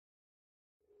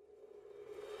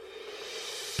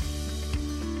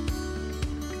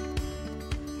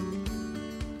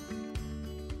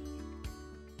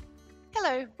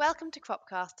Hello, welcome to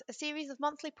CropCast, a series of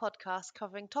monthly podcasts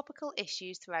covering topical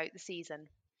issues throughout the season.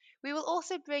 We will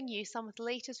also bring you some of the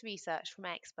latest research from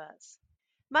experts.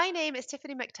 My name is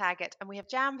Tiffany McTaggart, and we have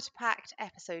jam-packed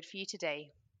episode for you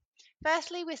today.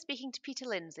 Firstly, we're speaking to Peter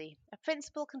Lindsay, a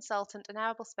principal consultant and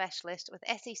arable specialist with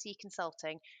SAC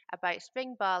Consulting, about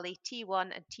spring barley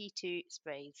T1 and T2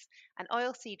 sprays, and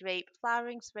oilseed rape,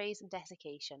 flowering sprays and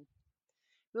desiccation.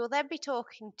 We will then be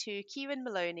talking to Kieran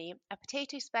Maloney, a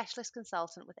potato specialist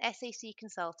consultant with SAC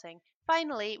Consulting.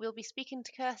 Finally, we'll be speaking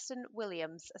to Kirsten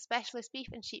Williams, a specialist beef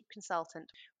and sheep consultant,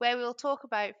 where we will talk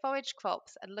about forage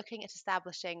crops and looking at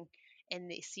establishing in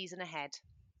the season ahead.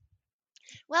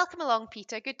 Welcome along,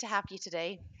 Peter. Good to have you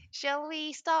today. Shall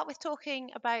we start with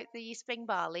talking about the spring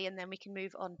barley and then we can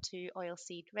move on to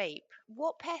oilseed rape?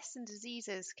 What pests and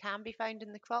diseases can be found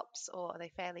in the crops, or are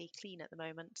they fairly clean at the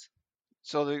moment?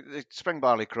 So the spring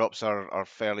barley crops are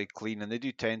fairly clean, and they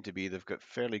do tend to be. They've got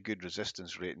fairly good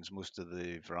resistance ratings, most of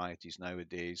the varieties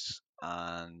nowadays,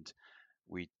 and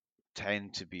we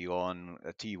tend to be on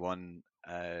a T1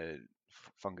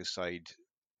 fungicide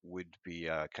would be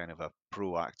a kind of a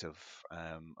proactive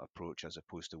approach as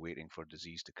opposed to waiting for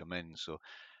disease to come in. So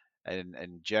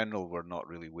in general, we're not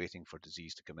really waiting for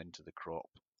disease to come into the crop,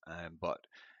 but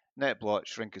net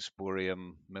blotch,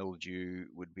 Shrinkosporium, mildew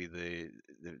would be the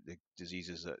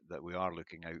diseases that we are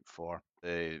looking out for.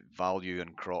 The value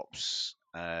in crops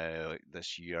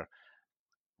this year,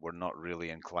 we're not really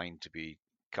inclined to be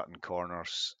cutting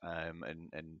corners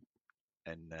in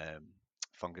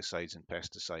fungicides and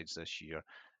pesticides this year,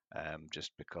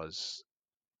 just because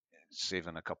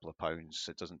saving a couple of pounds,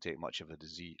 it doesn't take much of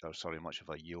a much of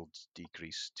a yield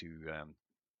decrease to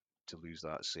lose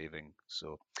that saving.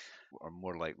 So are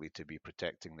more likely to be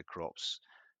protecting the crops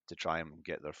to try and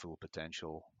get their full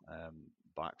potential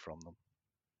back from them.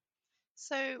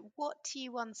 So, what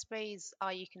T1 sprays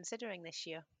are you considering this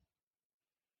year?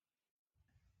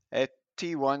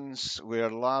 T1s,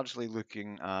 we're largely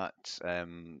looking at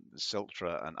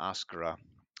Siltra and Ascora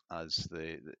as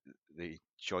the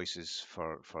choices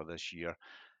for this year.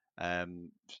 The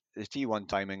T1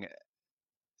 timing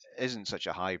isn't such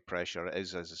a high pressure. It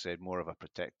is, as I said, more of a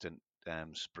protectant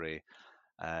spray.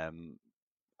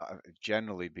 I've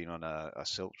generally been on a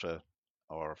Siltra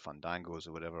or Fandangos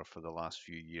or whatever for the last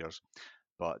few years,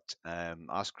 but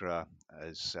Ascora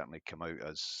has certainly come out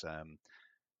as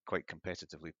quite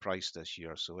competitively priced this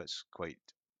year, so it's quite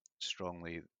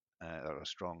strongly or a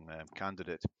strong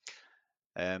candidate.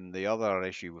 The other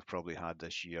issue we've probably had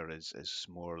this year is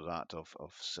more that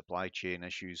of supply chain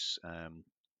issues.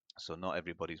 So not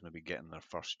everybody's maybe getting their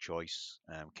first choice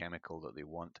chemical that they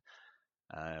want,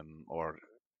 or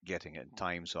getting it in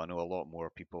time. So I know a lot more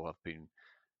people have been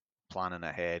planning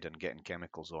ahead and getting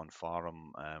chemicals on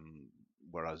farm,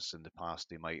 whereas in the past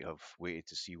they might have waited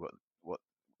to see what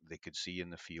they could see in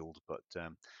the field. But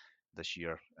this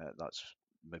year that's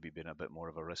maybe been a bit more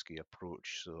of a risky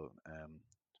approach. So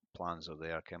plans are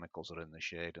there, chemicals are in the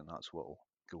shed, and that's what will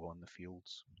go on the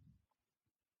fields.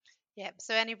 Yeah,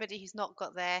 so anybody who's not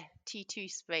got their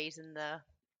T2 sprays in the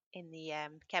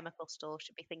chemical store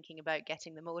should be thinking about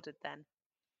getting them ordered then.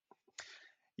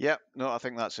 Yeah, no, I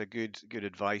think that's a good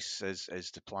advice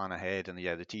is to plan ahead, and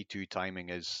yeah, the T2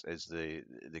 timing is the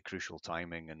crucial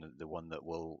timing and the one that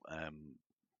will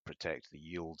protect the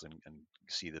yield and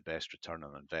see the best return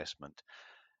on investment.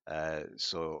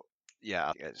 So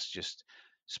yeah, it's just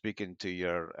speaking to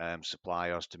your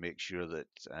suppliers to make sure that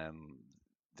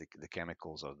the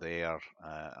chemicals are there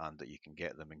and that you can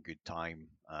get them in good time.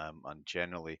 And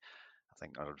generally, I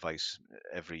think our advice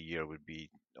every year would be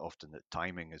often that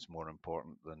timing is more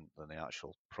important than the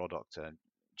actual product, and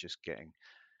just getting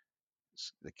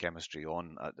the chemistry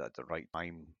on at the right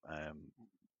time.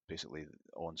 Basically,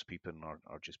 on's peeping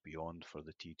or just beyond for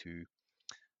the T2.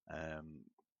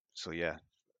 So yeah,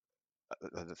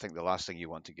 I think the last thing you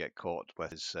want to get caught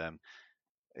with is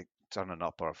turning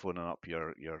up or phoning up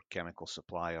your chemical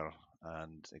supplier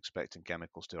and expecting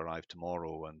chemicals to arrive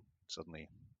tomorrow, and suddenly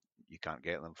you can't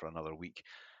get them for another week.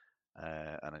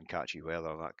 And in catchy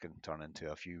weather, that can turn into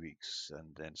a few weeks,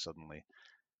 and then suddenly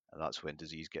that's when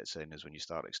disease gets in, is when you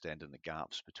start extending the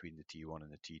gaps between the T1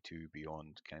 and the T2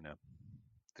 beyond kind of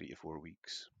 3 to 4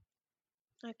 weeks.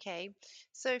 Okay,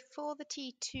 so for the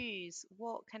T2s,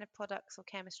 what kind of products or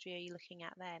chemistry are you looking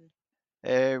at then?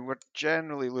 We're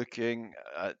generally looking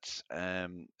at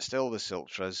still the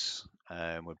Siltras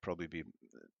would probably be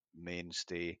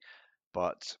mainstay,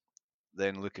 but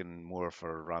then looking more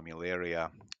for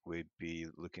Ramularia, we'd be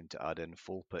looking to add in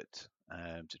Fulpit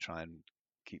to try and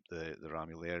keep the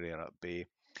Ramularia at bay.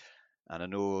 And I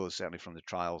know certainly from the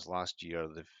trials last year,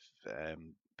 they've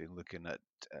been looking at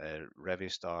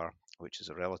Revistar, which is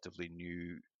a relatively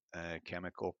new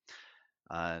chemical,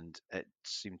 and it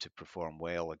seemed to perform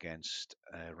well against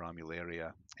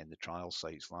ramularia in the trial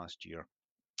sites last year.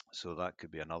 So that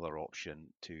could be another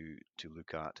option to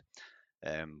look at.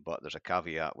 But there's a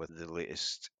caveat with the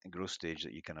latest growth stage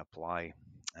that you can apply.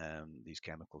 These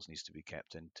chemicals needs to be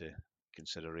kept into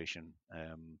consideration.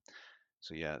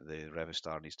 So yeah, the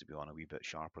Revistar needs to be on a wee bit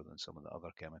sharper than some of the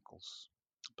other chemicals.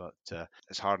 But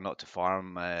it's hard not to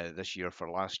farm this year for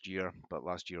last year. But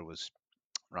last year was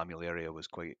ramularia was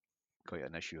quite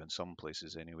an issue in some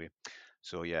places anyway.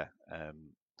 So yeah,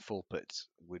 full pit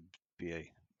would be a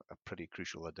pretty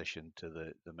crucial addition to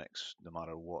the mix, no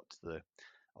matter what the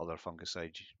other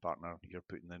fungicide partner you're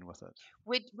putting in with it.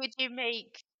 Would you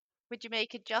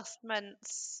make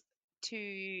adjustments to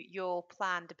your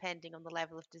plan depending on the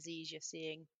level of disease you're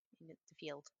seeing in the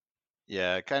field?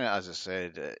 Yeah, kind of as I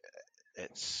said,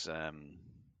 it's I'm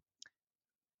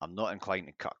not inclined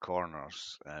to cut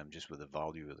corners just with the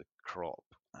value of the crop.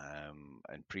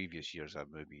 In previous years, I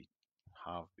maybe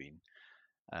have been,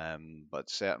 but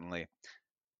certainly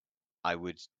I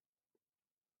would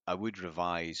I would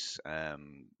revise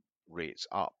rates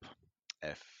up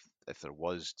if if there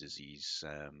was disease,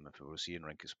 if we were seeing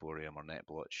Rhynchosporium or net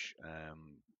blotch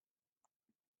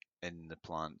in the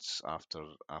plants after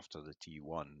the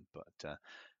T1. But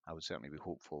I would certainly be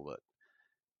hopeful that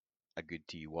a good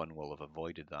T1 will have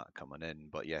avoided that coming in.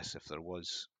 But yes, if there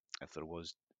was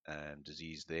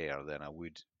disease there, then I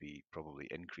would be probably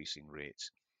increasing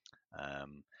rates.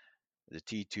 Um, the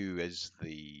T2 is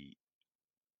the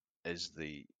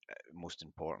most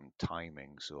important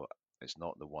timing, so it's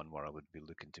not the one where I would be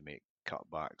looking to make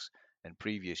cutbacks. In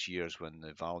previous years, when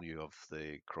the value of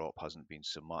the crop hasn't been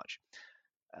so much,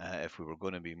 if we were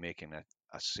going to be making a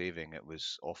saving, it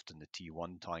was often the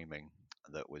T1 timing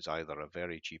that was either a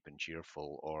very cheap and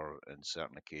cheerful, or in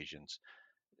certain occasions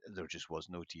there just was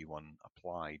no T1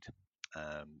 applied.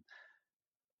 Um,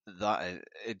 that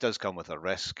it does come with a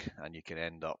risk, and you can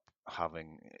end up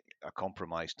having a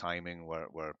compromised timing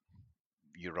where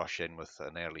you rush in with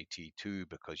an early T2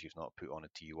 because you've not put on a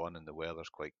T1 and the weather's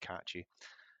quite catchy.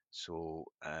 So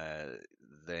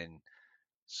then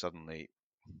suddenly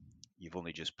you've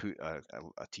only just put a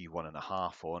T1 and a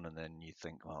half on, and then you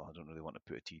think, well, I don't really want to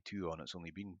put a T2 on. It's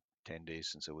only been 10 days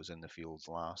since I was in the fields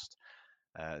last.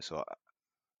 So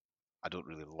I don't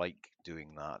really like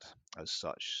doing that as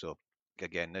such. So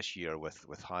again, this year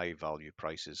with high value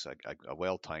prices, a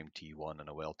well-timed T1 and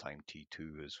a well-timed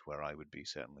T2 is where I would be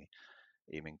certainly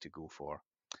aiming to go for,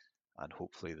 and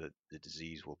hopefully that the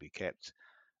disease will be kept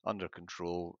under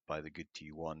control by the good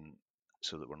T1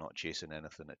 so that we're not chasing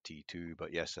anything at T2.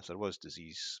 But yes, if there was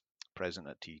disease present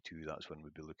at T2, that's when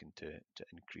we'd be looking to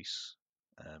increase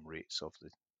rates of the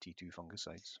T2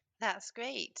 fungicides. That's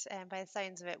great. And by the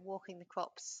sounds of it, walking the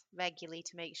crops regularly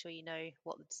to make sure you know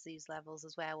what the disease levels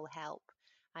as well will help.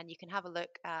 And you can have a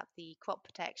look at the crop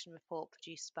protection report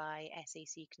produced by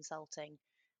SAC Consulting,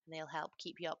 and they'll help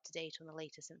keep you up to date on the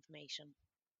latest information.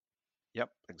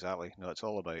 Yep, exactly. No, it's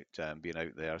all about being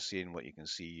out there, seeing what you can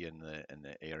see in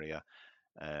the area.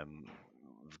 Um,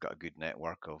 we've got a good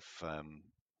network of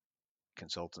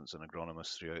consultants and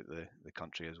agronomists throughout the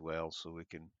country as well, so we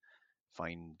can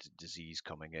find disease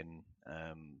coming in,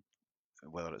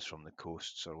 whether it's from the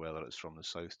coasts or whether it's from the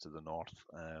south to the north.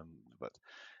 But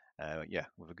yeah,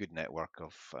 we have a good network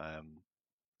of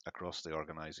across the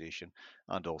organisation,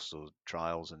 and also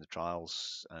trials in the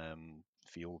trials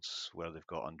fields where they've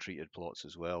got untreated plots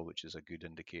as well, which is a good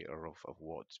indicator of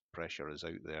what pressure is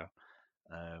out there,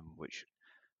 which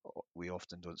we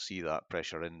often don't see that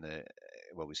pressure in the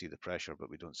well, we see the pressure, but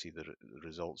we don't see the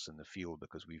results in the field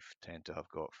because we tend to have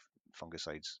got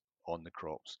fungicides on the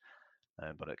crops.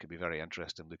 But it could be very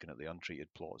interesting looking at the untreated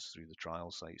plots through the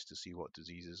trial sites to see what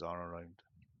diseases are around.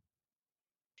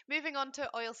 Moving on to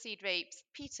oilseed rapes.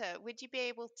 Peter, would you be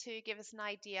able to give us an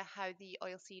idea how the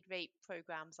oilseed rape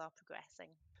programs are progressing?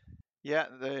 Yeah,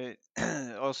 the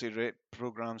oilseed rape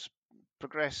programs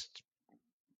progressed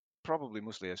probably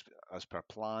mostly as per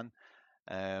plan.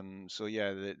 So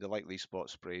yeah, the likely spot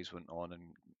sprays went on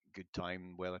in good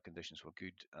time. Weather conditions were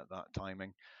good at that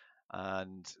timing,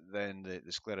 and then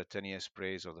the sclerotinia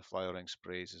sprays, or the flowering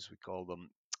sprays as we call them,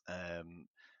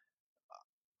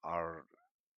 are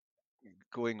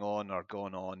going on or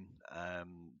gone on.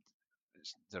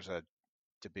 There's a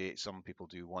debate. Some people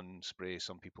do one spray,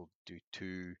 some people do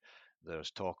two.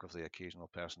 There's talk of the occasional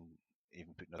person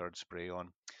even putting a third spray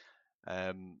on.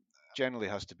 Um, Generally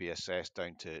has to be assessed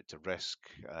down to risk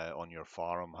on your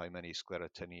farm, how many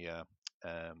sclerotinia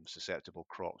susceptible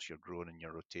crops you're growing in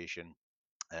your rotation,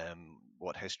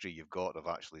 what history you've got of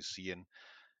actually seeing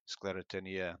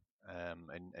sclerotinia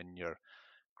in your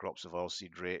crops of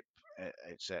oilseed rape,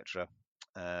 etc.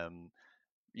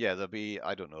 Yeah, there'll be,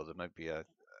 I don't know, there might be a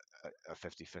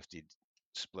 50-50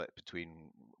 split between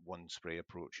one spray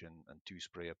approach and two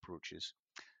spray approaches.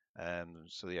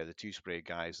 So yeah, the two spray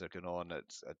guys, they're going on at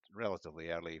relatively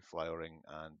early flowering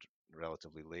and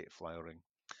relatively late flowering,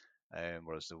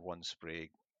 whereas the one spray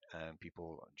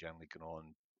people generally going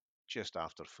on just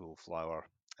after full flower,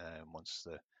 once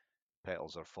the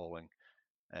petals are falling.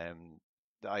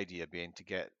 The idea being to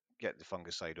get the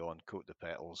fungicide on, coat the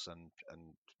petals, and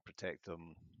protect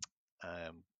them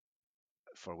um,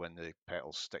 for when the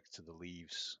petals stick to the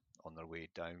leaves on their way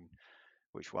down.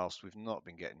 Which, whilst we've not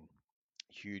been getting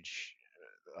huge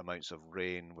amounts of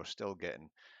rain, we're still getting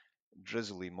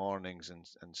drizzly mornings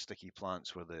and sticky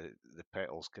plants where the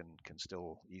petals can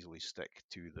still easily stick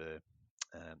to the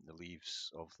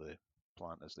leaves of the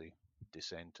plant as they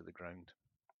descend to the ground.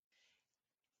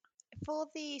 For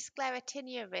the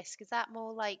sclerotinia risk, is that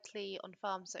more likely on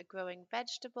farms that are growing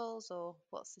vegetables, or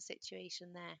what's the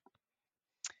situation there?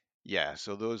 Yeah,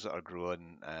 so those that are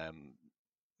growing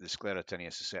the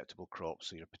sclerotinia susceptible crops,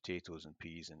 so your potatoes and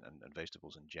peas and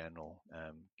vegetables in general,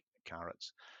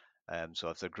 carrots. So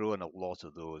if they're growing a lot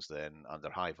of those, then and they're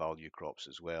high value crops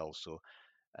as well, so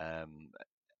um,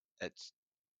 it's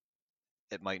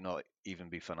it might not even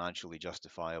be financially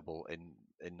justifiable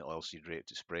in oilseed rape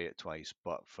to spray it twice,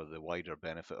 but for the wider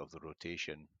benefit of the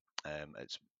rotation,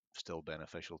 it's still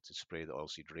beneficial to spray the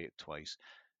oilseed rape twice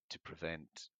to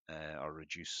prevent or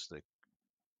reduce the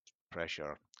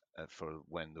pressure for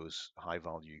when those high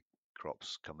value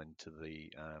crops come into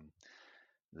the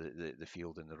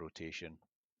field in the rotation.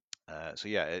 So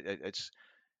yeah,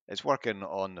 it's working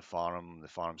on the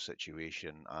farm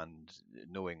situation, and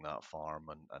knowing that farm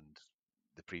and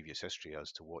the previous history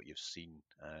as to what you've seen.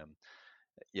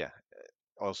 Yeah,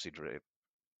 oilseed rape.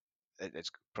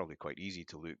 It's probably quite easy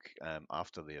to look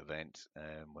after the event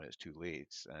when it's too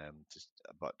late.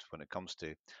 But when it comes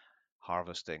to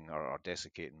harvesting or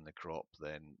desiccating the crop,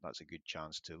 then that's a good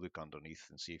chance to look underneath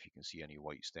and see if you can see any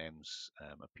white stems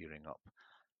appearing up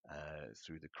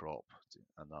through the crop,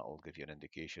 and that will give you an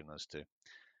indication as to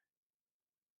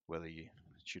whether you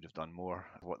should have done more,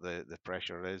 what the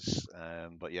pressure is.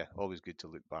 But yeah, always good to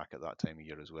look back at that time of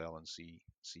year as well and see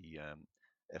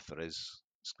if there is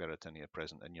sclerotinia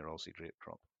present in your oilseed rape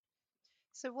crop.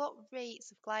 So, what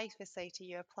rates of glyphosate are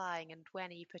you applying, and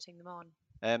when are you putting them on?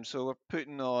 So we're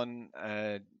putting on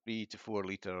 3 to 4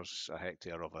 litres a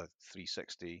hectare of a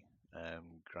 360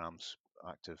 grams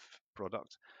active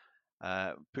product.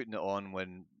 Putting it on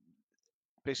when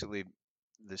basically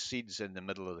the seeds in the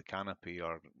middle of the canopy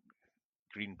are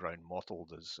green brown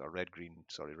mottled, as or red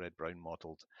brown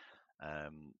mottled,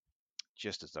 um,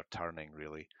 just as they're turning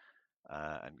really,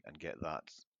 and get that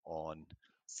on.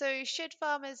 So, should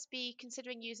farmers be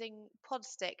considering using pod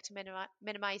stick to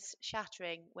minimize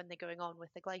shattering when they're going on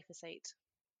with the glyphosate?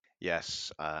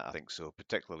 Yes, I think so.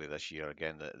 Particularly this year,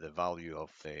 again, the value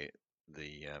of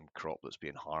the crop that's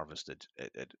being harvested,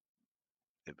 it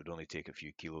would only take a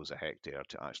few kilos a hectare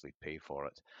to actually pay for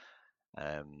it.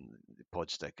 The pod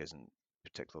stick isn't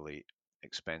particularly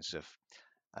expensive.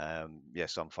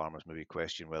 Yes, some farmers maybe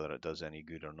question whether it does any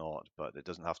good or not, but it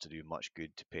doesn't have to do much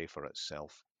good to pay for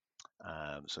itself.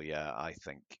 So yeah, I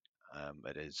think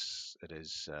it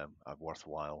is a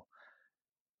worthwhile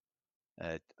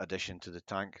addition to the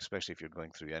tank, especially if you're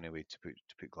going through anyway to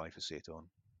put glyphosate on.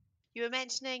 You were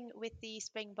mentioning with the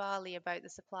spring barley about the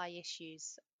supply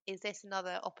issues. Is this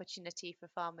another opportunity for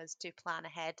farmers to plan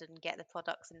ahead and get the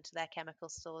products into their chemical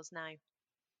stores now?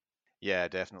 Yeah,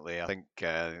 definitely. I think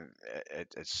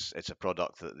it's a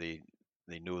product that they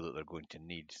know that they're going to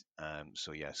need.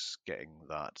 So yes, getting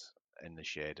that in the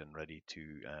shed and ready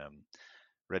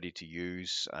to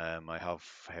use. I have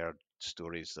heard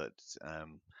stories that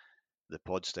the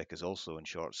pod stick is also in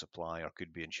short supply or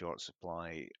could be in short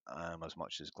supply, as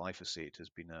much as glyphosate has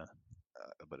been a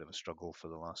bit of a struggle for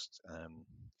the last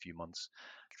few months.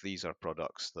 These are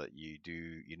products that you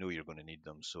know you're going to need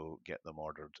them, so get them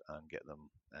ordered and get them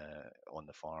on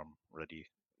the farm ready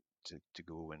to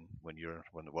go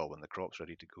when the crop's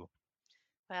ready to go.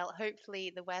 Well,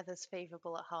 hopefully the weather's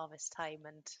favourable at harvest time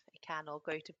and it can all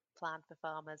go to plan for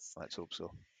farmers. Let's hope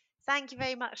so. Thank you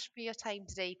very much for your time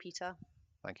today, Peter.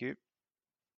 Thank you.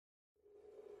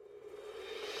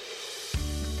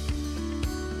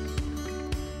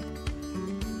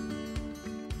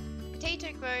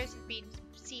 Potato growers have been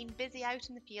seen busy out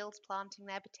in the fields planting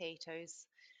their potatoes.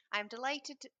 I am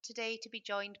delighted today to be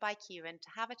joined by Kieran to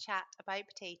have a chat about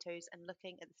potatoes and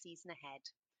looking at the season ahead.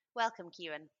 Welcome,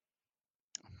 Kieran.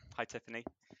 Hi, Tiffany.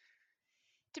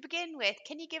 To begin with,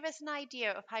 can you give us an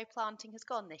idea of how planting has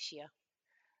gone this year?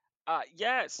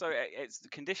 Yeah, so the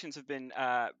conditions have been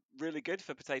really good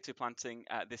for potato planting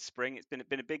this spring. It's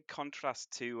been a big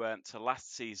contrast to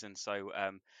last season. So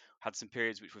had some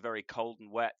periods which were very cold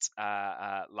and wet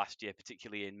last year,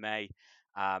 particularly in May,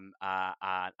 and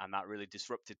that really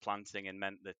disrupted planting and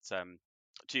meant that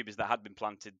tubers that had been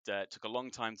planted took a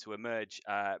long time to emerge.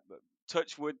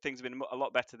 Touch wood, things have been a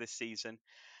lot better this season.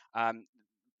 Um,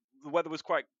 the weather was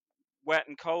quite wet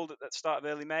and cold at the start of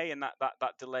early May, and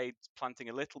that delayed planting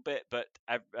a little bit. But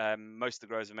most of the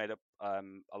growers have made up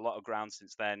a lot of ground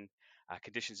since then.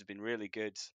 Conditions have been really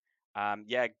good.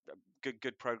 Yeah,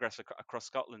 good progress across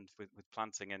Scotland with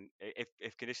planting, and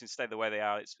if conditions stay the way they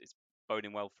are, it's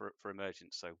boding well for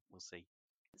emergence. So we'll see.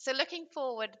 So, looking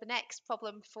forward, the next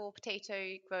problem for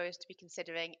potato growers to be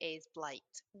considering is blight.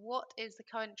 What is the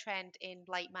current trend in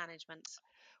blight management?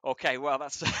 Okay, well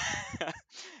that's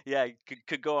yeah,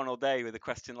 could go on all day with a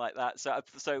question like that.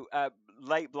 So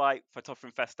late blight for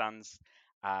Phytophthora infestans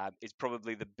is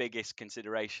probably the biggest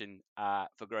consideration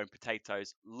for growing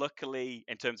potatoes. Luckily,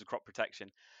 in terms of crop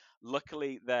protection,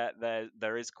 luckily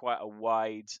there is quite a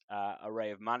wide array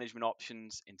of management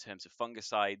options in terms of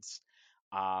fungicides.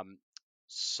 Um,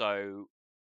 so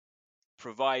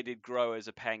provided growers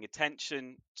are paying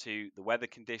attention to the weather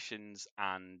conditions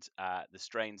and the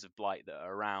strains of blight that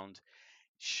are around,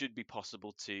 should be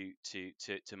possible to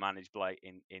manage blight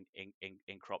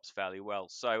in crops fairly well.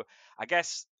 So I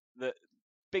guess the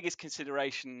biggest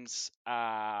considerations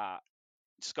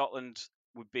Scotland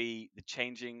would be the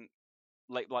changing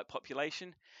late blight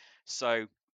population. So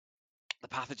the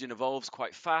pathogen evolves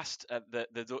quite fast.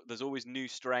 There's always new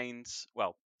strains.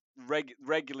 Well,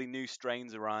 regularly new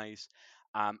strains arise,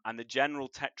 and the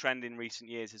general trend in recent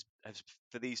years has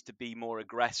for these to be more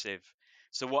aggressive.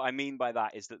 So what I mean by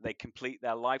that is that they complete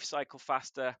their life cycle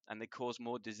faster and they cause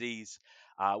more disease,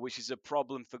 which is a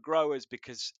problem for growers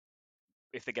because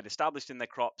if they get established in their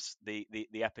crops, the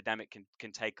epidemic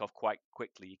can take off quite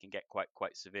quickly. You can get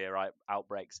quite severe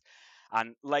outbreaks.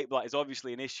 And late blight is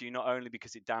obviously an issue not only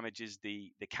because it damages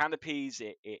the canopies,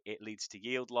 it leads to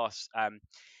yield loss.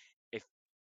 If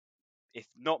if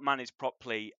not managed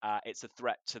properly, it's a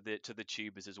threat to the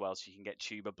tubers as well. So you can get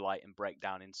tuber blight and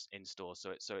breakdown in stores.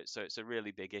 So it's a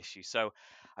really big issue. So,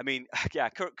 I mean, yeah,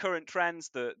 current trends,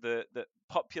 the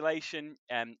population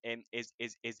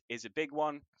is a big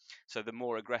one. So the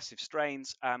more aggressive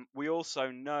strains. We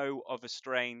also know of a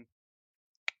strain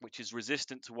which is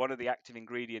resistant to one of the active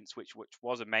ingredients, which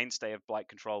was a mainstay of blight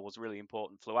control, was really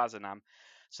important, fluazanam.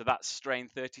 So that's strain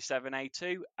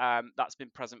 37A2. That's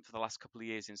been present for the last couple of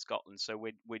years in Scotland. So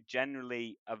we're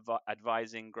generally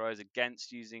advising growers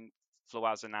against using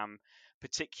fluazanam,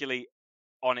 particularly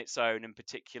on its own and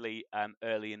particularly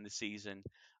early in the season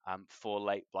for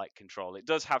late blight control. It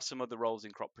does have some other roles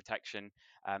in crop protection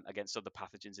against other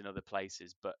pathogens in other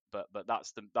places, but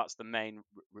that's the main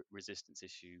resistance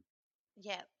issue.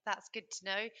 Yeah, that's good to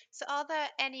know. So, are there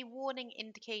any warning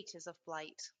indicators of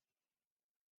blight?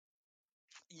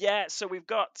 Yeah, so we're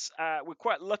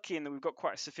quite lucky in that we've got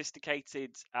quite a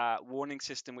sophisticated warning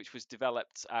system which was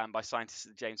developed by scientists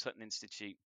at the James Hutton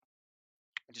Institute,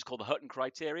 which is called the Hutton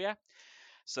criteria.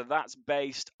 So that's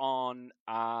based on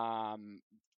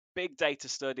big data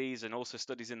studies and also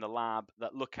studies in the lab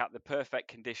that look at the perfect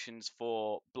conditions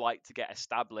for blight to get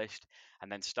established and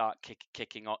then start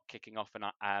kicking off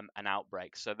an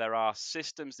outbreak. So there are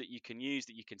systems that you can use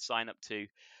that you can sign up to,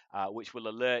 which will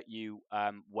alert you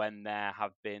when there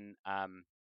have been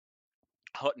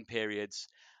Hutton periods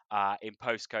in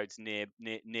postcodes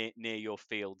near your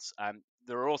fields.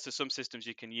 There are also some systems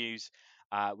you can use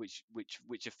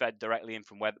which are fed directly in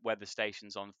from weather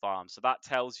stations on farm. So that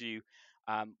tells you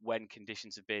when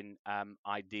conditions have been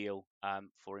ideal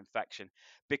for infection.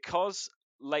 Because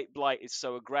late blight is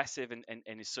so aggressive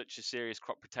and is such a serious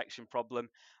crop protection problem,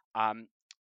 um,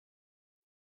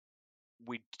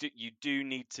 you do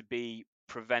need to be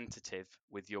preventative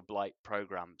with your blight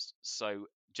programs. So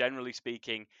generally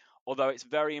speaking, although it's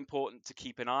very important to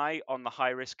keep an eye on the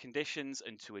high risk conditions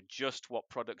and to adjust what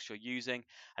products you're using,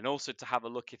 and also to have a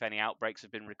look if any outbreaks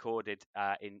have been recorded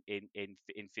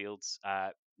in fields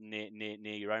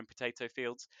near your own potato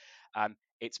fields,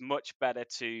 it's much better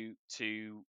to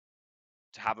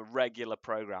have a regular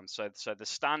program. So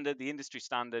the industry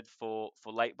standard for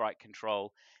late blight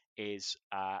control is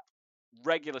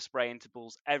regular spray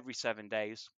intervals every 7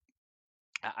 days,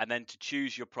 and then to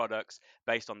choose your products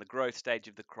based on the growth stage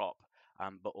of the crop,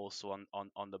 but also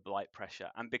on the blight pressure.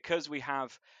 And because we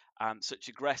have such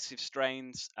aggressive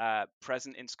strains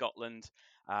present in Scotland,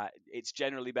 it's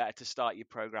generally better to start your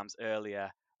programs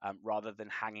earlier rather than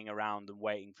hanging around and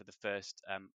waiting for the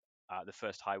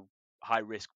first high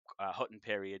risk Hutton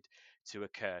period to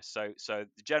occur. So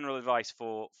the general advice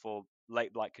for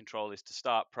late blight control is to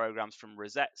start programs from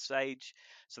rosette stage.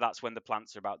 So that's when the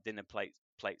plants are about dinner plate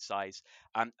size.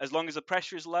 As long as the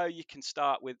pressure is low, you can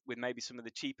start with maybe some of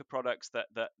the cheaper products that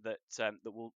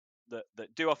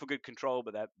do offer good control,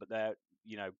 but they're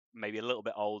maybe a little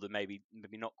bit older, maybe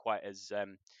not quite as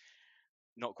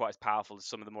powerful as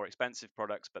some of the more expensive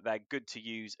products, but they're good to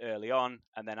use early on.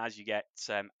 And then as you get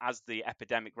as the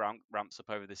epidemic ramps up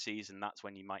over the season, that's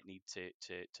when you might need to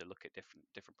look at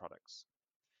different products.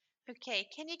 Okay,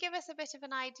 can you give us a bit of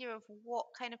an idea of what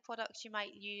kind of products you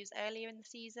might use earlier in the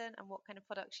season and what kind of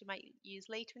products you might use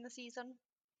later in the season?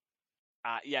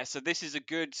 Yeah, so this is a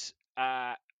good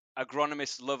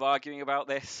agronomists love arguing about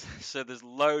this. So there's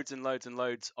loads and loads and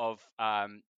loads of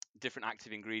different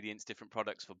active ingredients, different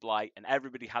products for blight, and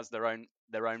everybody has their own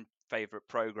favorite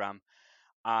program.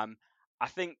 I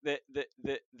think that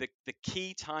the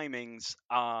key timings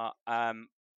are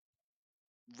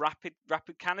rapid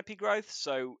canopy growth.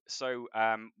 So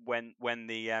when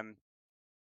the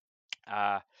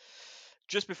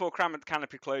just before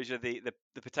canopy closure, the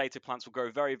potato plants will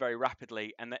grow very, very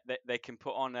rapidly, and they can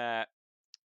put on a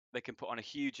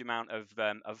huge amount of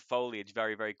foliage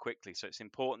very, very quickly. So it's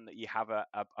important that you have a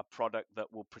product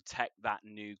that will protect that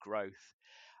new growth.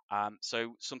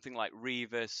 So something like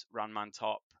Rivas, Ranman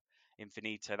Top,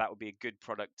 Infinito, that would be a good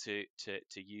product to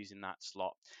use in that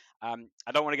slot. I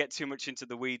don't want to get too much into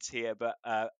the weeds here, but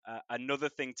another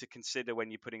thing to consider when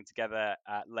you're putting together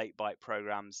late bite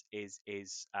programs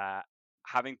is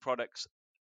having products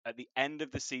at the end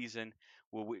of the season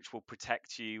which will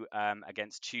protect you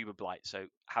against tuber blight. So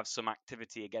have some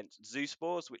activity against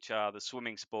zoospores, which are the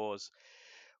swimming spores,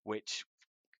 which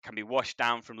can be washed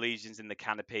down from lesions in the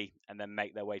canopy and then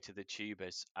make their way to the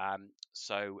tubers.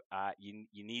 So you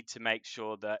need to make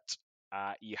sure that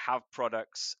you have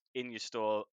products in your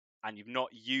store and you've not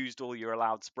used all your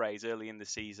allowed sprays early in the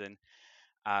season.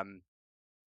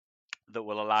 That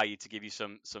will allow you to give you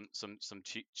some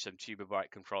tuber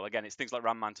blight control. Again, it's things like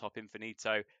Ranman Top,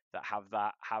 Infinito that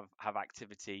have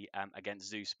activity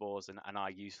against zoospores and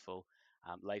are useful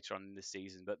later on in the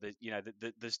season. But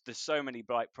there's so many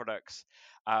blight products.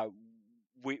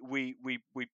 We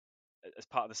as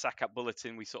part of the SACAP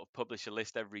bulletin, we sort of publish a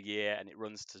list every year, and it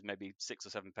runs to maybe 6 or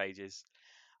 7 pages.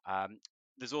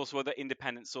 There's also other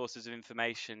independent sources of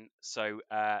information. So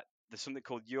there's something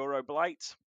called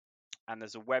Euroblight, and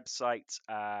there's a website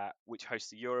which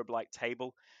hosts the Euroblight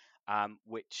table,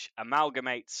 which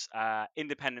amalgamates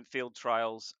independent field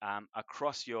trials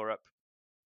across Europe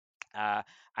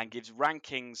and gives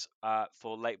rankings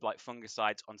for late blight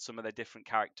fungicides on some of their different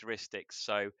characteristics.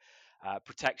 So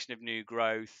protection of new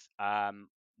growth,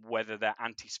 whether they're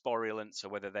anti-sporulent, so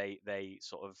whether they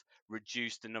sort of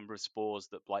reduce the number of spores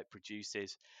that blight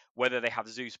produces, whether they have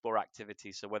zoospore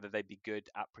activity, so whether they'd be good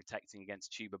at protecting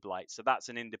against tuber blight. So that's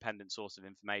an independent source of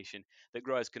information that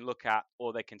growers can look at,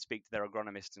 or they can speak to their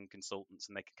agronomists and consultants,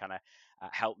 and they can kind of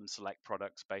help them select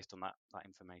products based on that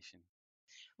information.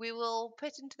 We will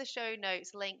put into the show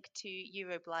notes link to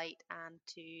Euroblight and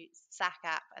to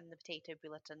SACAP and the potato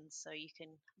bulletins, so you can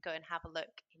go and have a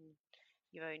look in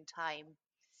your own time.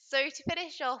 So to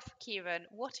finish off, Kieran,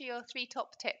 what are your 3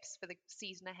 top tips for the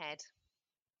season ahead?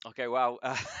 Okay, well,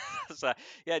 so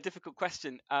yeah, difficult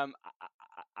question. I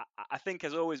think,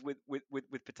 as always with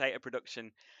potato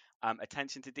production,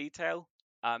 attention to detail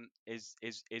is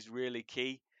really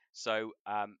key. So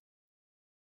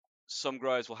some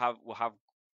growers will have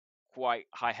quite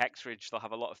high hectarage. They'll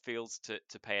have a lot of fields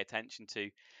to pay attention to.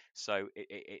 So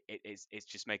it's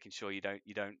just making sure you don't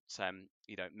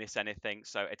miss anything.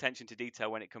 So attention to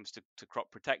detail when it comes to crop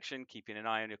protection, keeping an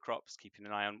eye on your crops, keeping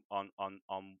an eye on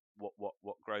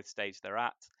what growth stage they're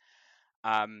at.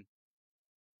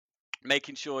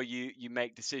 Making sure you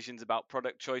make decisions about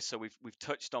product choice. So we've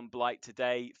touched on blight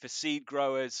today. For seed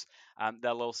growers,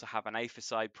 they'll also have an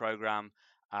aphicide program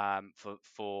for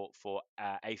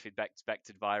aphid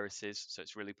vectored viruses. So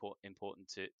it's really important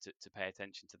to pay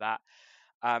attention to that.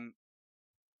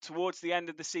 Towards the end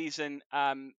of the season,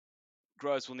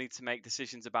 growers will need to make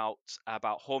decisions about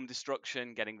horm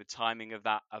destruction, getting the timing of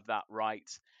that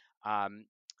right.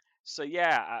 So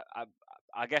yeah,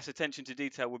 I guess attention to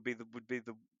detail would be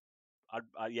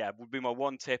my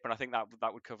one tip, and I think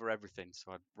that would cover everything.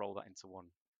 So I'd roll that into one.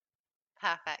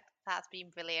 Perfect. That's been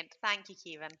brilliant. Thank you,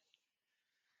 Kieran.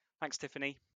 Thanks,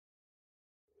 Tiffany.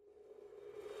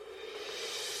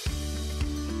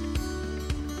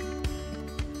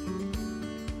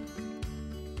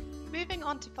 Moving Moving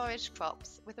on to forage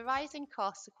crops, with the rising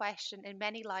costs, a question in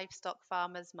many livestock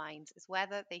farmers' minds is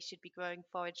whether they should be growing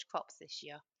forage crops this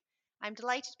year. I'm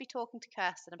delighted to be talking to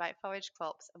Kirsten about forage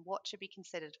crops and what should be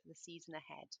considered for the season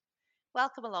ahead.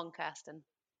 Welcome along, Kirsten.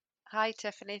 Hi,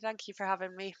 Tiffany. Thank you for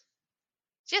having me.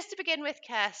 Just to begin with,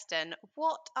 Kirsten,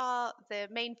 what are the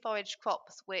main forage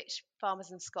crops which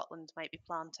farmers in Scotland might be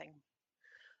planting?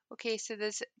 Okay, so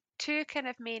there's two kind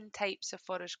of main types of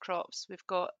forage crops. We've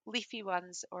got leafy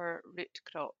ones or root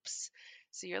crops.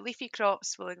 So your leafy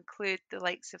crops will include the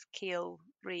likes of kale,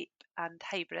 rape, and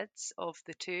hybrids of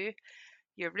the two.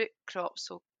 Your root crops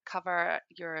will cover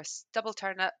your stubble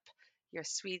turnip, your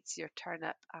swedes, your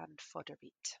turnip, and fodder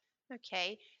beet.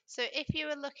 Okay, so if you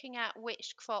were looking at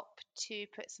which crop to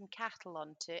put some cattle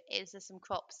onto, is there some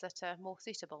crops that are more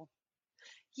suitable?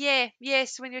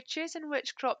 Yes, when you're choosing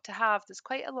which crop to have, there's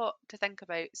quite a lot to think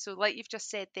about. So, like you've just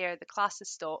said there, the class of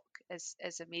stock is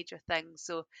a major thing.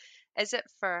 So, is it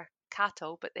for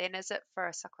cattle, but then is it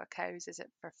for suckler cows? Is it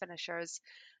for finishers?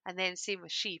 And then same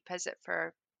with sheep. Is it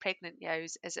for pregnant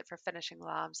ewes? Is it for finishing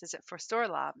lambs? Is it for store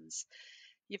lambs?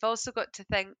 You've also got to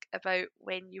think about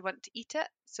when you want to eat it,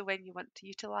 so when you want to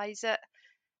utilize it,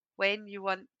 when you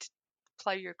want to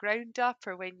plough your ground up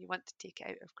or when you want to take it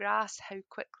out of grass, how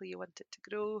quickly you want it to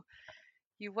grow.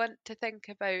 You want to think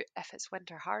about if it's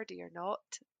winter hardy or not.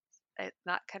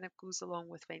 That kind of goes along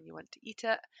with when you want to eat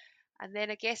it. And then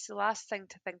I guess the last thing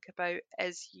to think about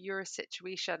is your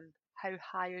situation. How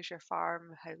high is your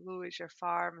farm? How low is your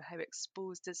farm? How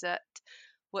exposed is it?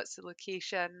 What's the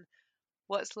location?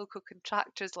 What's local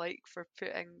contractors like for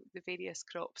putting the various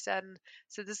crops in?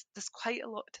 So there's quite a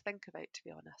lot to think about, to be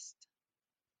honest.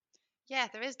 Yeah,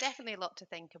 there is definitely a lot to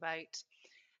think about.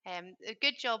 A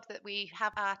good job that we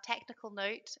have our technical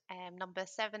note, number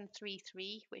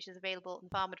 733, which is available on the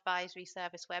Farm Advisory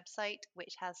Service website,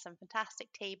 which has some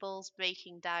fantastic tables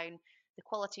breaking down the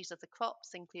qualities of the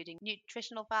crops, including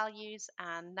nutritional values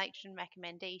and nitrogen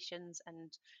recommendations,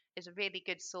 and is a really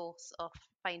good source of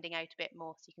finding out a bit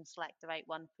more so you can select the right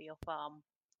one for your farm.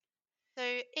 So,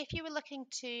 if you were looking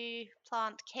to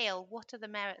plant kale, what are the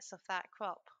merits of that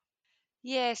crop?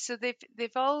 Yeah, so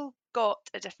they've all got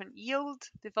a different yield,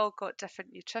 they've all got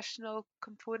different nutritional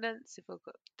components, they've all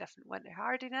got different winter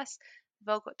hardiness,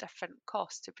 they've all got different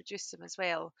costs to produce them as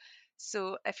well.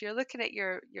 So if you're looking at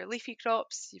your leafy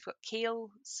crops, you've got kale,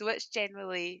 so it's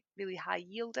generally really high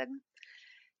yielding.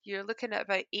 You're looking at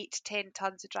about 8 to 10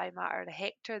 tons of dry matter a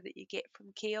hectare that you get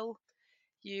from kale.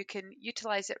 You can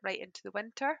utilise it right into the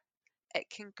winter.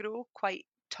 It can grow quite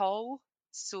tall.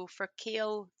 So for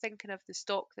kale, thinking of the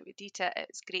stock that would eat it,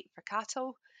 it's great for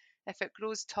cattle. If it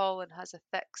grows tall and has a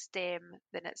thick stem,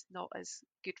 then it's not as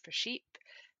good for sheep,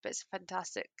 but it's a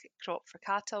fantastic crop for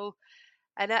cattle.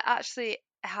 And it actually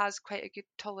has quite a good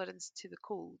tolerance to the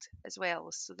cold as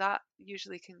well. So that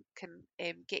usually can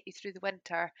get you through the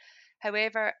winter.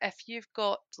 However, if you've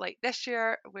got, like this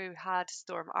year, we had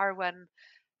Storm Arwen,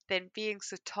 then being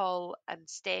so tall and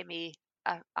stemmy,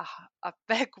 a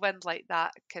big wind like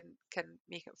that can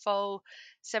make it fall.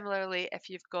 Similarly,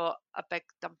 if you've got a big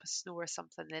dump of snow or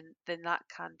something, then that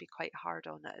can be quite hard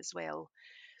on it as well.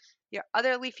 Your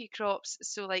other leafy crops,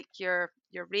 so like your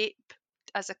rape,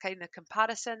 as a kind of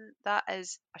comparison, that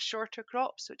is a shorter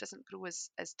crop, so it doesn't grow as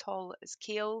tall as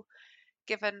kale.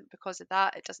 Given because of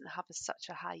that, it doesn't have such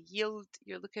a high yield.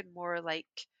 You're looking more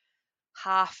like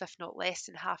half, if not less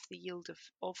than half, the yield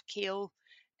of kale.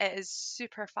 It is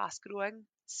super fast growing,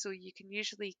 so you can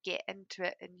usually get into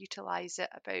it and utilize it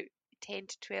about 10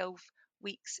 to 12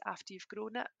 weeks after you've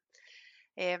grown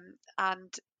it.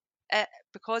 And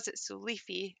because it's so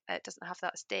leafy, it doesn't have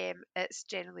that stem, it's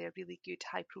generally a really good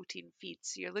high protein feed.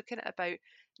 So you're looking at about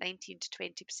 19 to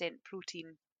 20%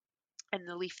 protein in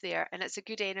the leaf there, and it's a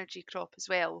good energy crop as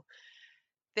well.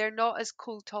 They're not as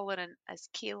cold tolerant as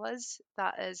kale is.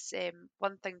 That is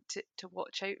one thing to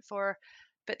watch out for.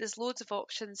 But there's loads of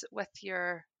options with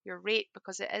your rape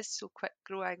because it is so quick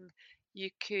growing. You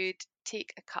could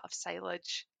take a cut of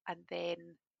silage and then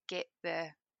get the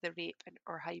rape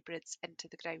or hybrids into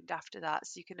the ground after that.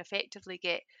 So you can effectively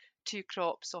get two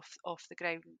crops off the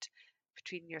ground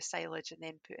between your silage and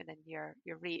then putting in your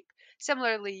rape.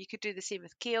 Similarly, you could do the same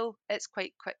with kale. It's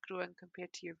quite quick growing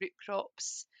compared to your root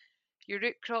crops. Your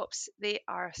root crops, they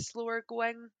are slower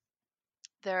going.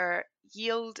 Their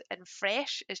yield and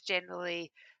fresh is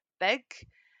generally big,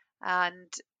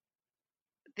 and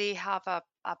they have a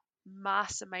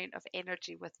mass amount of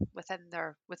energy within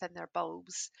their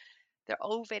bulbs. They're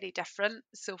all very different.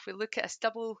 So if we look at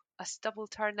a stubble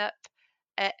turnip,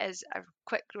 it is a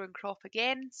quick growing crop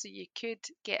again. So you could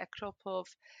get a crop of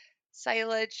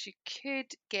silage, you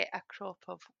could get a crop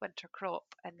of winter crop,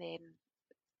 and then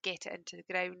get it into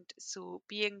the ground. So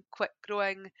being quick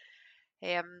growing,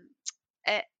 it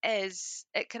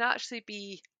can actually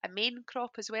be a main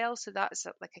crop as well. So that's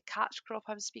like a catch crop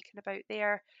I'm speaking about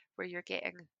there, where you're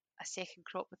getting a second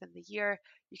crop within the year.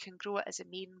 You can grow it as a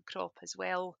main crop as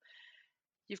well.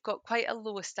 You've got quite a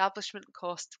low establishment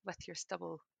cost with your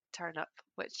stubble turnip,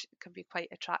 which can be quite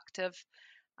attractive.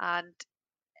 And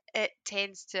it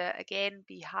tends to, again,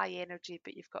 be high energy,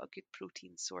 but you've got a good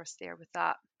protein source there with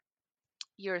that.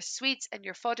 Your Swedes and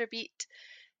your fodder beet,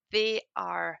 they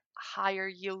are higher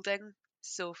yielding.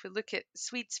 So if we look at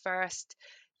Swedes first,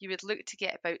 you would look to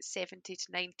get about 70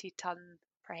 to 90 tonne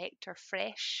per hectare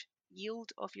fresh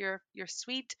yield of your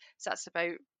Swede. So that's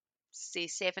about, say,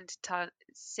 7 to 10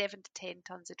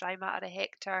 tonnes of dry matter a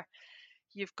hectare.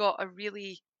 You've got a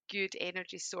really good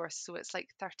energy source, so it's like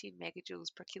 13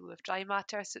 megajoules per kilo of dry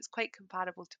matter, so it's quite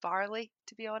comparable to barley,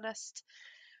 to be honest.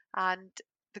 And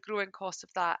the growing cost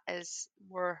of that is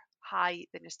more high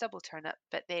than your stubble turnip,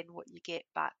 but then what you get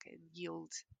back in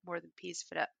yield more than pays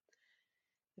for it.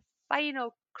 The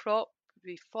final crop would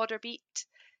be fodder beet.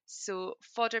 So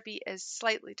fodder beet is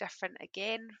slightly different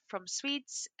again from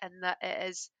Swedes in that it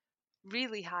is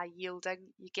really high yielding.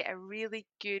 You get a really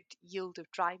good yield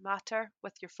of dry matter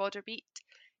with your fodder beet.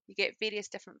 You get various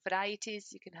different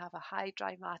varieties. You can have a high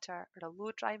dry matter or a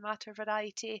low dry matter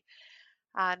variety.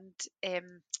 And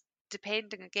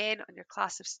depending again on your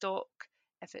class of stock,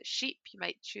 if it's sheep, you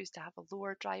might choose to have a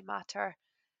lower dry matter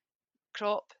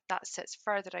crop that sits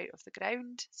further out of the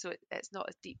ground, so it's not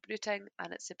as deep rooting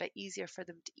and it's a bit easier for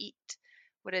them to eat.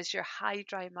 Whereas your high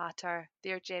dry matter,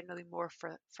 they're generally more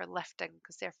for lifting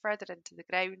because they're further into the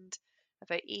ground.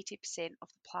 About 80% of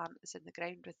the plant is in the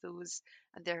ground with those,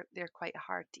 and they're quite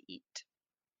hard to eat.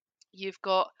 You've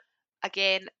got,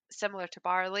 again, similar to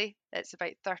barley, it's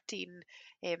about 13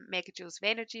 megajoules of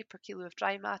energy per kilo of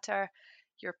dry matter.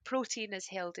 Your protein is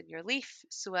held in your leaf,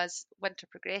 so as winter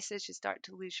progresses, you start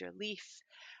to lose your leaf,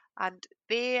 and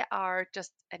they are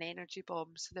just an energy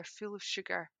bomb, so they're full of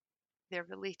sugar. They're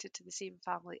related to the same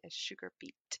family as sugar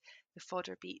beet, the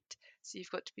fodder beet. So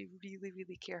you've got to be really,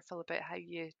 really careful about how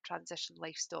you transition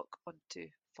livestock onto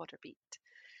fodder beet.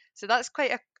 So that's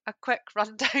quite a quick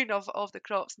rundown of the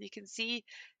crops, and you can see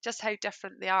just how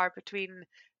different they are between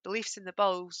the leaves and the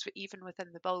bulbs, but even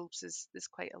within the bulbs there's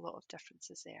quite a lot of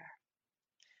differences there.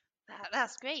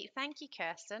 That's great. Thank you,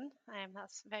 Kirsten.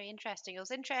 That's very interesting. It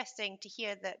was interesting to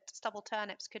hear that stubble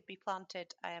turnips could be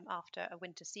planted after a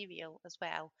winter cereal as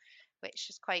well, which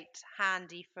is quite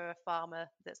handy for a farmer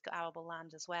that's got arable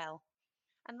land as well.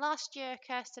 And last year,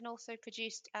 Kirsten also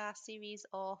produced a series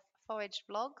of forage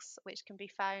vlogs, which can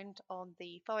be found on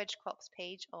the Forage Crops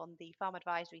page on the Farm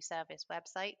Advisory Service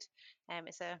website.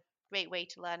 It's a great way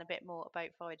to learn a bit more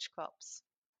about forage crops.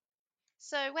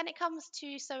 So, when it comes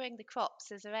to sowing the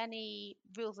crops, is there any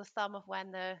rules of thumb of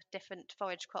when the different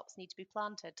forage crops need to be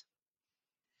planted?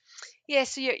 Yeah,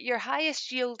 so your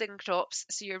highest yielding crops,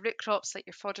 so your root crops like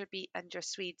your fodder beet and your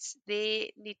Swedes,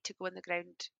 they need to go in the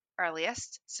ground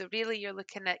earliest. So really you're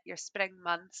looking at your spring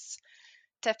months.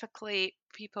 Typically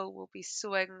people will be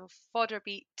sowing fodder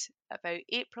beet about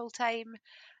April time,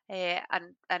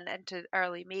 and into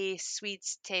early May.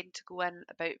 Swedes tend to go in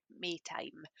about May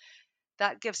time.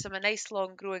 That gives them a nice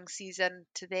long growing season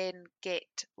to then get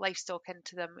livestock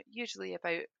into them, usually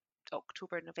about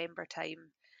October, November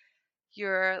time.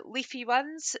 Your leafy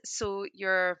ones, so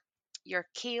your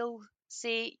kale,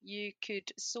 say you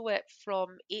could sow it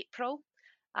from April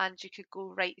and you could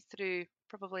go right through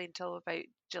probably until about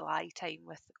July time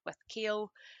with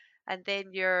kale. And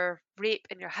then your rape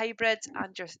and your hybrids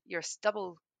and your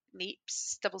stubble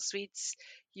stubble Swedes,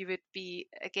 you would be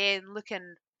again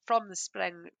looking from the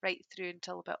spring right through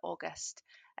until about August.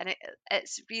 And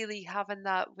it's really having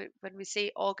that, when we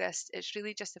say August, it's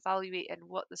really just evaluating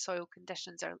what the soil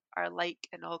conditions are like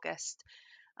in August.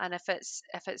 And if it's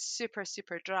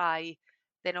super dry,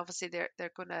 then obviously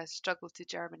they're going to struggle to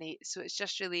germinate. So it's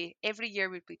just really, every year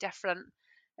would be different.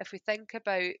 If we think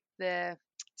about the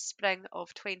spring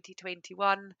of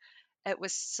 2021, it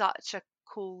was such a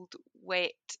cold,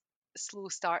 wet, slow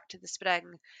start to the spring.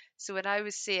 So when I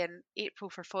was saying April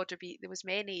for fodder beet, there was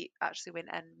many actually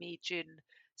went in May, June.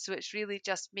 So it's really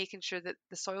just making sure that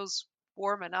the soil's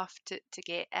warm enough to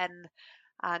get in,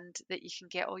 and that you can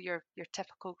get all your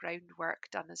typical groundwork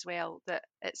done as well, that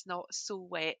it's not so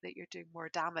wet that you're doing more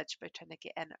damage by trying to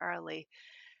get in early.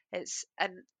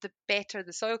 And the better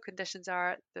the soil conditions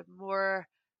are, the more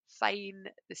fine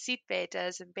the seed bed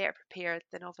is and better prepared,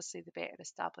 then obviously the better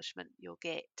establishment you'll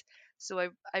get.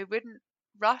 So I wouldn't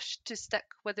rush to stick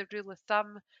with a rule of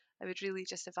thumb. I would really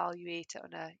just evaluate it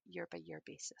on a year by year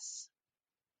basis.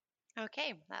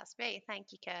 Okay, that's great. Thank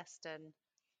you, Kirsten.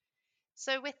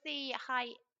 So, with the high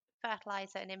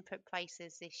fertilizer and input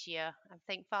prices this year, I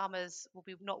think farmers will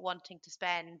be not wanting to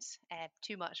spend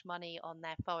too much money on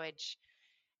their forage.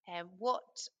 What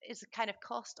is the kind of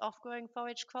cost of growing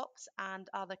forage crops, and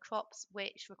are there crops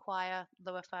which require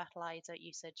lower fertilizer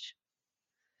usage?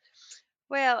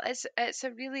 Well, it's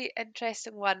a really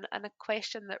interesting one and a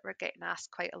question that we're getting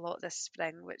asked quite a lot this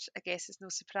spring, which I guess is no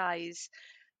surprise.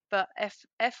 But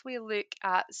if we look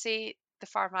at, say, the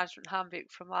farm management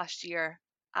handbook from last year,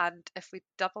 and if we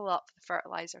double up the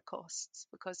fertilizer costs,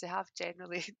 because they have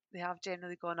generally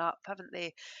gone up, haven't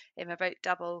they? About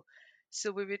double.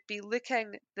 So we would be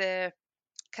looking the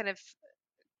kind of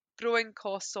growing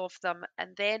costs of them,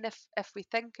 and then if we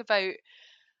think about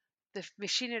the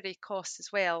machinery costs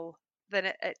as well, then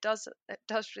it does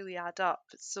really add up.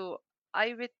 So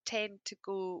I would tend to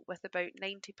go with about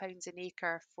 £90 an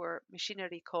acre for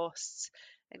machinery costs,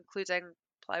 including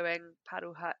ploughing,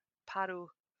 power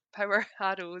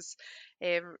harrows,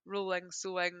 rolling,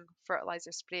 sowing,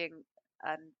 fertiliser spraying,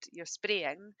 and your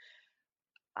spraying.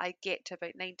 I get to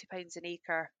about £90 an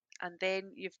acre. And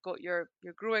then you've got your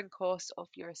growing costs of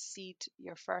your seed,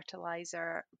 your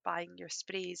fertiliser, buying your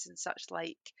sprays and such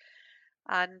like,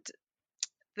 and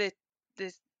the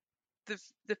the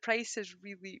the prices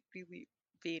really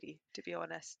vary, to be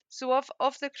honest. So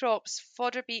of the crops,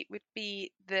 fodder beet would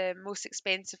be the most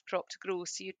expensive crop to grow.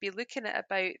 So you'd be looking at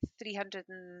about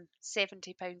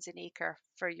 £370 an acre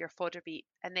for your fodder beet,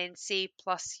 and then say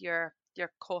plus your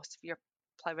cost of your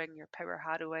ploughing, your power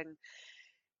harrowing.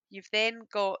 You've then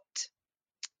got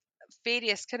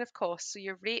various kind of costs. So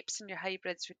your rapes and your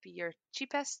hybrids would be your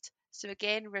cheapest. So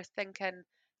again, we're thinking,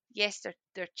 yes,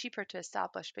 they're cheaper to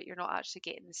establish, but you're not actually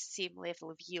getting the same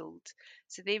level of yield.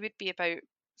 So they would be about,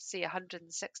 say,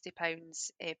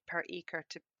 £160 per acre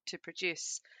to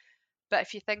produce. But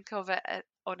if you think of it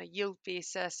on a yield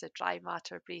basis, a dry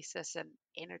matter basis, an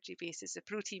energy basis, a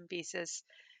protein basis,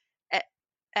 it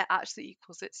it actually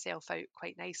equals itself out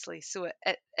quite nicely. So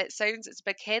it sounds, it's a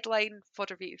big headline,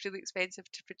 fodder beet is really expensive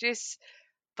to produce,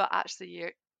 but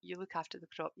actually you look after the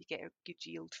crop, you get a good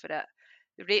yield for it.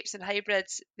 The rapes and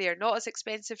hybrids, they are not as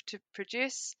expensive to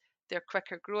produce, they're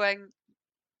quicker growing,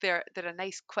 they're a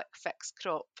nice quick fix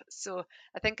crop. So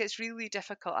I think it's really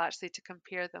difficult actually to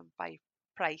compare them by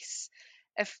price.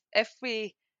 If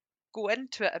we go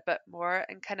into it a bit more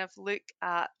and kind of look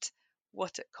at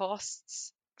what it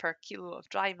costs per kilo of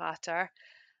dry matter,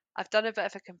 I've done a bit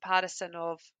of a comparison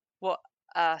of what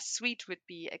a Swede would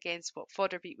be against what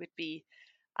fodder beet would be.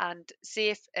 And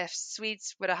say if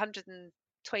Swedes were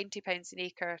 £120 an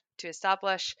acre to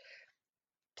establish,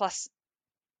 plus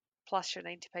your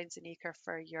 £90 an acre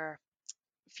for your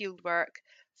field work,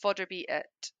 fodder beet at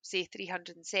say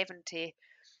 370,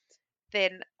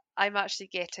 then I'm actually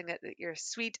getting it that your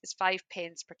Swede is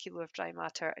 5p per kilo of dry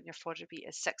matter and your fodder beet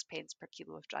is 6p per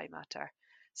kilo of dry matter.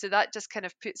 So that just kind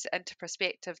of puts it into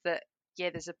perspective that, yeah,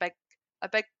 there's a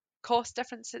big cost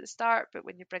difference at the start, but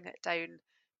when you bring it down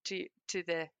to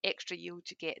the extra yield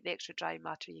you get, the extra dry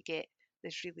matter you get,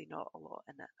 there's really not a lot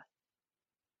in it.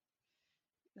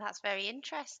 That's very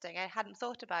interesting. I hadn't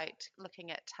thought about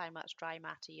looking at how much dry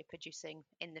matter you're producing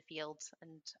in the field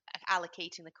and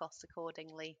allocating the costs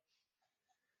accordingly.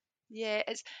 Yeah,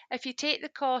 it's if you take the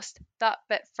cost that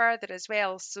bit further as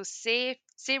well. So say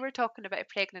we're talking about a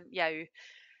pregnant yow.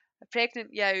 A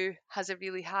pregnant yow has a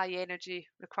really high energy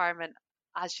requirement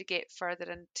as you get further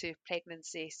into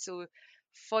pregnancy. So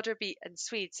fodder beet and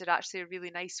Swedes are actually a really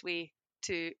nice way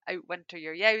to outwinter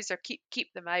your yows or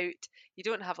keep them out. You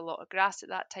don't have a lot of grass at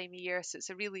that time of year, so it's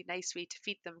a really nice way to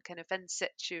feed them kind of in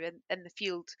situ in the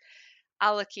field,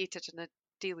 allocated on a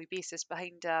daily basis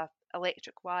behind a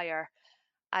electric wire.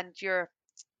 And your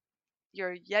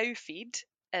yow feed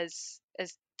is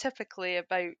typically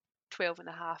about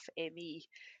 12.5 ME.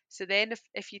 So then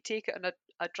if you take it on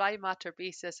a dry matter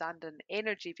basis and an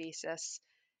energy basis,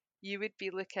 you would be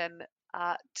looking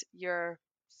at your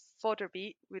fodder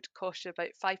beet would cost you about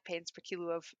 5p per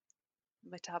kilo of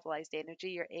metabolized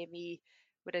energy, your ME,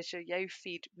 whereas your yow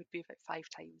feed would be about 5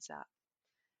 times that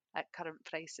at current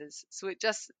prices. So it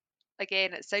just,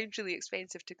 again, it sounds really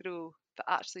expensive to grow, but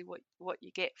actually what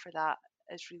you get for that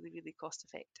is really cost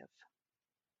effective.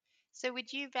 So,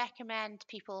 would you recommend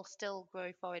people still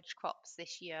grow forage crops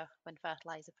this year when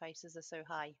fertilizer prices are so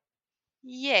high?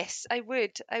 Yes, I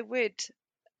would.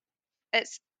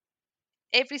 It's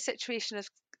every situation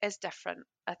is different.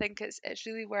 I think it's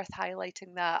really worth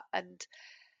highlighting that. And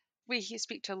we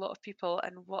speak to a lot of people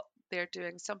and what they're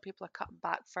doing. Some people are cutting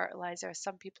back fertilizer,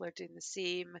 some people are doing the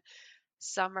same,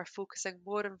 some are focusing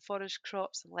more on forage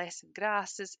crops and less on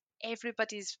grasses.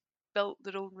 Everybody's built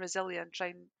their own resilience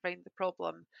around the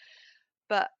problem.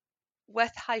 But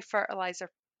with high fertilizer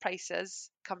prices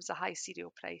comes a high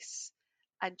cereal price,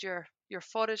 and your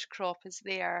forage crop is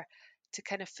there to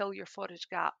kind of fill your forage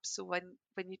gap. So when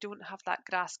you don't have that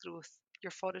grass growth,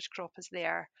 your forage crop is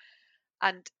there.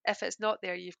 And if it's not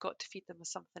there, you've got to feed them with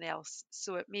something else.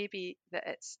 So it may be that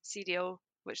it's cereal,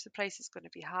 which the price is going to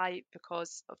be high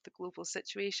because of the global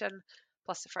situation,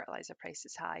 plus the fertilizer price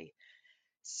is high.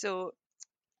 So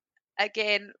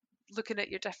again, looking at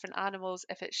your different animals,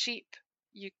 if it's sheep,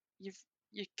 you you've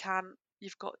you can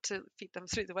you've got to feed them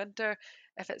through the winter.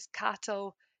 If it's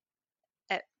cattle,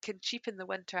 it can cheapen the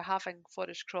winter having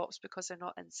forage crops because they're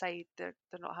not inside, they're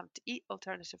not having to eat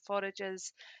alternative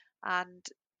forages, and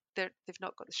they've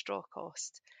not got the straw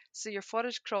cost. So your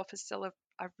forage crop is still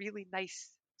a really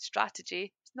nice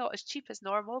strategy. It's not as cheap as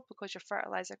normal because your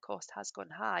fertilizer cost has gone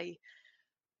high,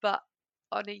 but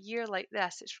on a year like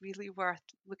this, it's really worth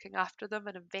looking after them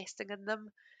and investing in them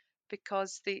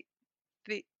because they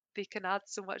they can add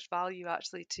so much value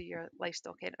actually to your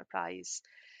livestock enterprise.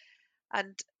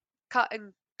 And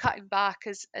cutting back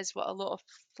is what a lot of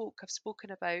folk have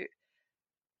spoken about,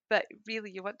 but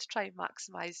really you want to try and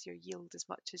maximize your yield as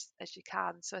much as you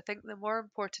can. So I think the more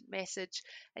important message,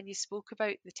 and you spoke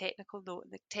about the technical note,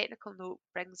 and the technical note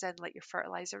brings in like your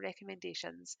fertilizer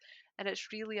recommendations, and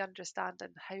it's really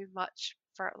understanding how much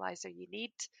fertilizer you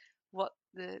need, what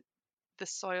the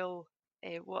soil,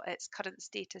 what its current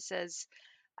status is,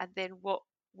 and then what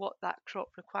that crop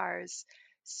requires.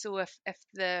 So if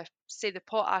the say the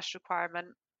potash requirement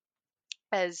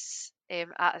is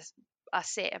at a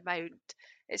set amount,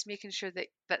 it's making sure that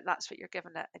that's what you're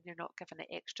giving it, and you're not giving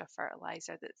it extra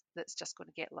fertilizer that's just going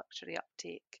to get luxury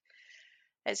uptake.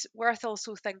 It's worth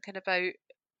also thinking about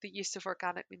the use of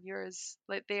organic manures.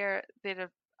 Like they're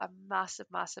a massive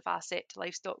asset to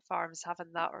livestock farms,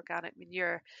 having that organic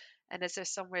manure. And is there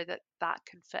somewhere that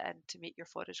can fit in to make your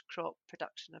forage crop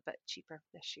production a bit cheaper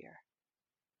this year?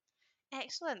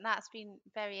 Excellent. That's been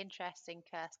very interesting,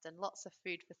 Kirsten. Lots of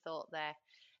food for thought there.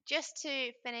 Just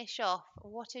to finish off,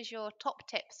 what is your top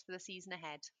tips for the season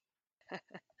ahead?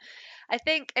 I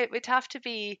think it would have to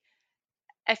be,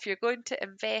 if you're going to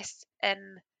invest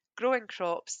in growing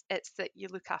crops, it's that you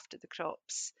look after the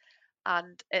crops,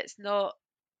 and it's not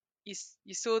you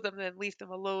sow them and leave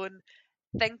them alone.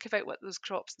 Think about what those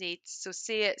crops need. So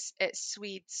say it's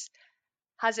Swedes.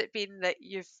 Has it been that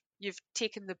you've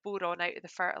taken the boron out of the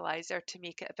fertilizer to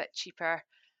make it a bit cheaper,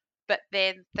 but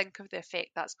then think of the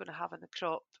effect that's going to have on the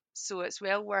crop? So it's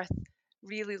well worth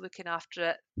really looking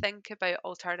after it. Think about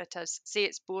alternatives. Say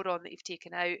it's boron that you've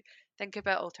taken out. Think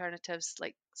about alternatives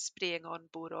like spraying on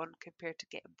boron compared to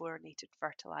getting boronated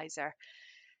fertilizer.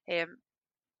 Um,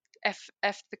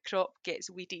 if the crop gets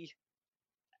weedy,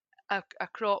 a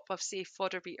crop of say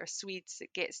fodder beet or Swedes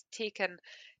that gets taken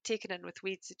in with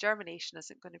weeds, the germination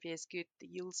isn't going to be as good, the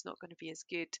yield's not going to be as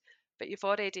good, but you've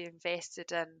already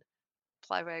invested in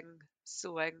ploughing,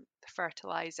 sowing, the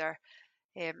fertilizer.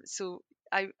 So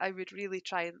I would really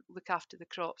try and look after the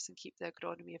crops and keep the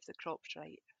agronomy of the crops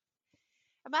right.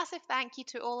 A massive thank you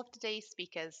to all of today's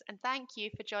speakers, and thank you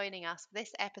for joining us for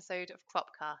this episode of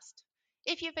CropCast.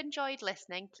 If you've enjoyed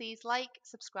listening, please like,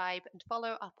 subscribe, and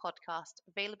follow our podcast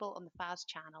available on the FAS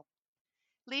channel.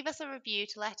 Leave us a review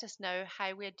to let us know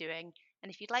how we're doing,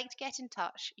 and if you'd like to get in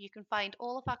touch, you can find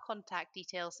all of our contact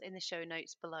details in the show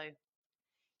notes below.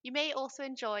 You may also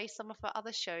enjoy some of our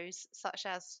other shows, such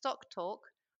as Stock Talk,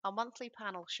 our monthly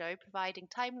panel show providing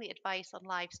timely advice on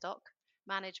livestock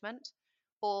management,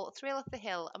 or Thrill of the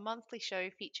Hill, a monthly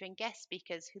show featuring guest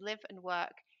speakers who live and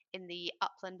work in the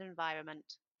upland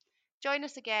environment. Join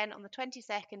us again on the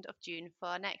 22nd of June for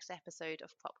our next episode of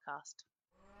CropCast.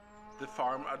 The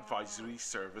Farm Advisory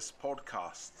Service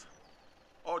Podcast.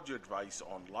 Audio advice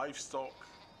on livestock,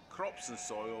 crops and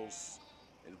soils,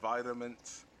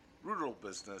 environment, rural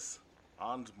business,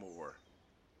 and more.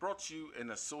 Brought to you in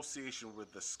association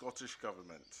with the Scottish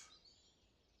Government.